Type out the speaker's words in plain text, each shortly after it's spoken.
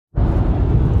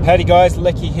Howdy guys,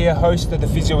 Lecky here, host of the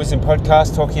PhysioWisdom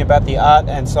podcast, talking about the art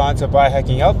and science of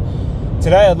biohacking health.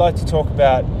 Today I'd like to talk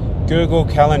about Google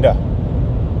Calendar.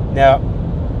 Now,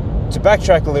 to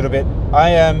backtrack a little bit, I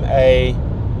am a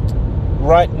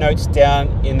write notes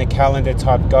down in the calendar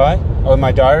type guy, or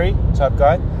my diary type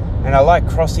guy, and I like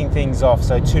crossing things off,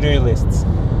 so to-do lists.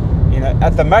 You know,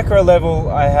 at the macro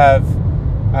level, I have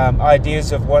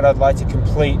ideas of what I'd like to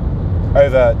complete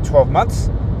over 12 months.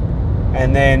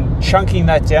 And then chunking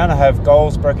that down, I have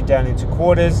goals broken down into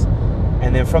quarters.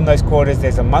 And then from those quarters,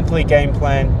 there's a monthly game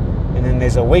plan. And then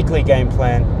there's a weekly game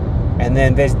plan. And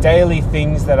then there's daily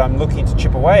things that I'm looking to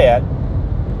chip away at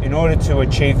in order to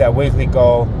achieve that weekly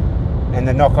goal and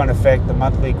the knock-on effect, the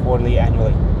monthly, quarterly,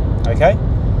 annually. Okay?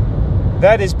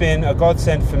 That has been a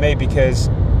godsend for me because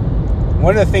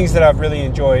one of the things that I've really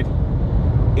enjoyed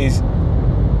is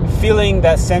feeling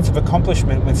that sense of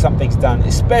accomplishment when something's done,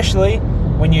 especially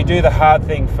when you do the hard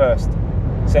thing first.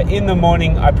 So in the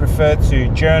morning, I prefer to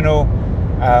journal,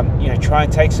 try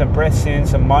and take some breaths in,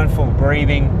 some mindful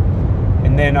breathing,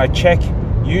 and then I check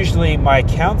usually my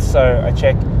accounts. So I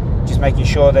check just making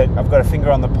sure that I've got a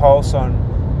finger on the pulse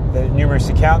on the numerous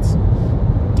accounts,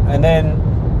 and then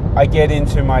I get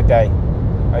into my day.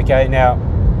 Okay, now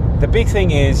the big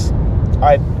thing is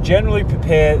I generally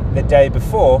prepare the day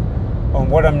before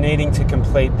on what I'm needing to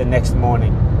complete the next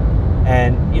morning.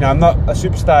 And, I'm not a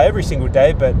superstar every single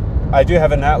day, but I do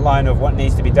have an outline of what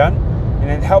needs to be done,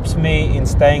 and it helps me in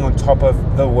staying on top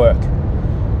of the work.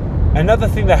 Another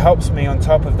thing that helps me on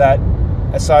top of that,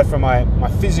 aside from my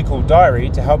physical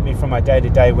diary to help me from my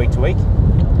day-to-day, week-to-week,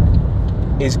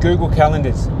 is Google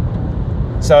Calendars.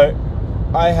 So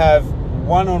I have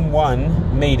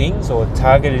one-on-one meetings or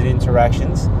targeted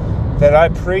interactions that I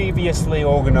previously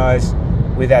organize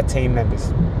with our team members.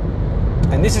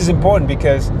 And this is important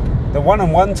because the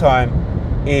one-on-one time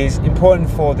is important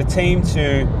for the team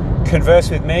to converse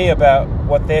with me about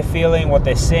what they're feeling, what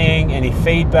they're seeing, any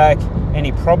feedback,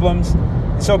 any problems.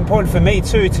 It's so important for me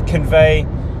too to convey,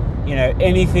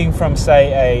 anything from,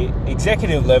 say, a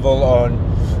executive level on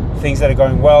things that are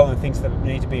going well and things that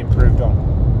need to be improved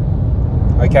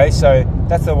on. Okay, so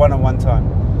that's the one-on-one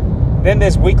time. Then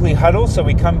there's weekly huddles, so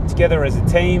we come together as a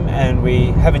team and we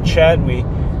have a chat and we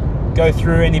go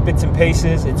through any bits and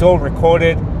pieces. It's all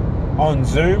recorded on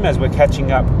Zoom as we're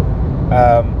catching up.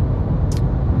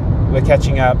 We're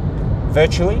catching up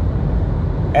virtually,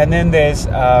 and then there's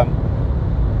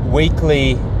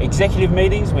weekly executive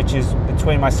meetings, which is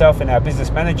between myself and our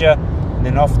business manager, and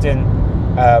then often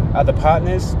other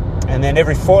partners. And then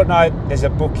every fortnight there's a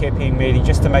bookkeeping meeting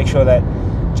just to make sure that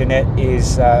Jeanette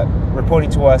is reporting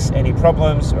to us any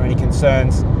problems or any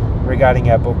concerns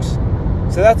regarding our books.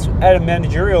 So that's at a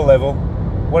managerial level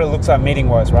what it looks like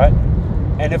meeting-wise, right?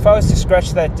 And if I was to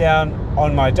scratch that down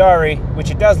on my diary, which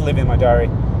it does live in my diary,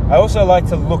 I also like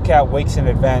to look out weeks in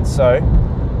advance so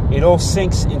it all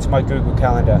syncs into my Google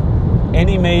Calendar.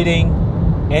 Any meeting,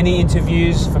 any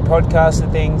interviews for podcasts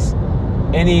and things,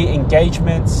 any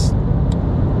engagements,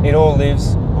 it all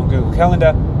lives on Google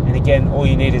Calendar. And again, all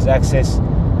you need is access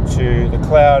to the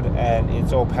cloud and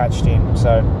it's all patched in.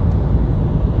 So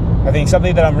I think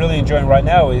something that I'm really enjoying right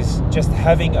now is just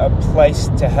having a place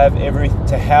to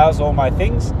house all my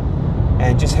things,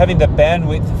 and just having the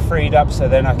bandwidth freed up so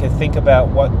then I can think about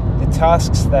what the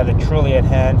tasks that are truly at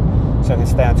hand, so I can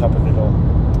stay on top of it all.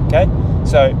 Okay,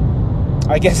 so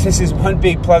I guess this is one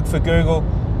big plug for Google.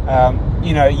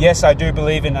 Yes, I do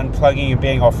believe in unplugging and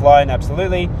being offline,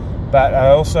 absolutely, but I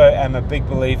also am a big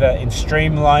believer in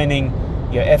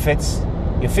streamlining your efforts,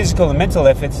 your physical and mental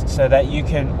efforts, so that you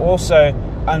can also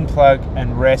unplug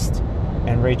and rest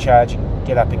and recharge and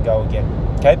get up and go again.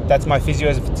 Okay, that's my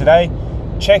physio for today.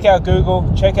 Check out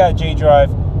Google, check out G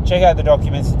Drive, check out the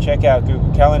documents, check out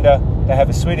Google Calendar. They have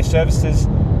a suite of services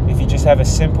if you just have a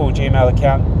simple Gmail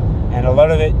account, and a lot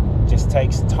of it just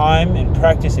takes time and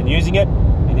practice in using it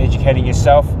and educating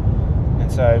yourself.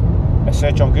 And so a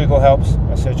search on Google helps,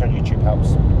 a search on YouTube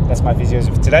helps. That's my physio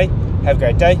for today. Have a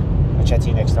great day. I'll chat to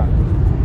you next time.